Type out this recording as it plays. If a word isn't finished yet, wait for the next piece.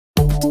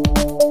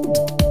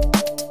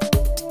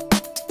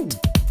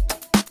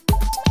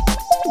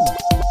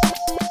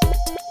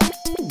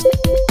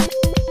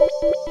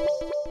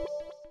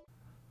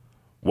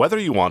Whether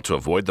you want to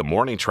avoid the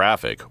morning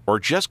traffic or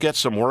just get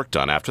some work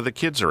done after the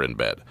kids are in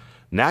bed,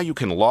 now you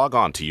can log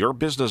on to your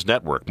business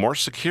network more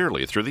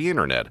securely through the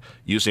Internet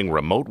using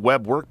Remote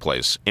Web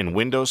Workplace in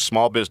Windows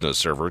Small Business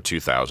Server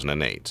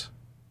 2008.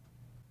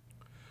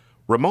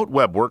 Remote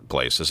Web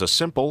Workplace is a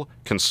simple,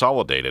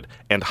 consolidated,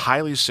 and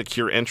highly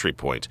secure entry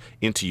point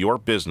into your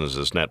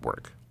business's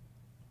network.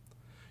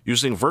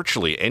 Using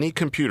virtually any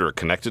computer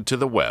connected to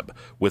the web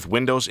with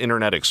Windows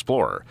Internet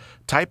Explorer,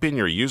 type in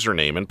your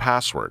username and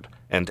password,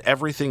 and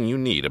everything you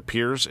need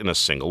appears in a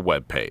single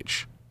web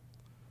page.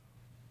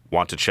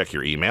 Want to check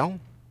your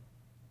email?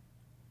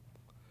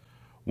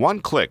 One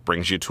click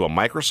brings you to a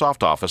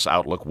Microsoft Office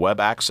Outlook web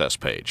access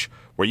page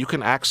where you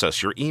can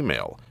access your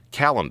email,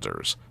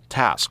 calendars,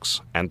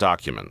 tasks, and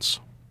documents.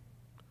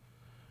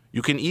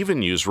 You can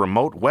even use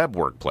Remote Web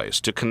Workplace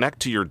to connect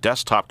to your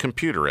desktop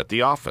computer at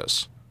the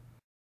office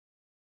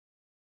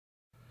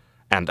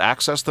and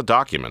access the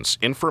documents,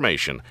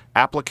 information,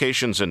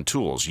 applications, and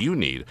tools you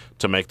need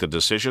to make the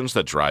decisions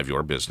that drive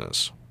your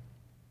business.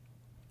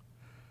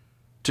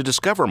 To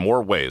discover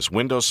more ways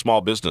Windows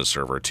Small Business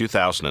Server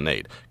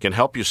 2008 can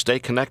help you stay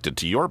connected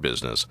to your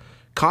business,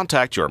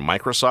 contact your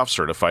Microsoft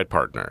Certified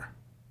Partner.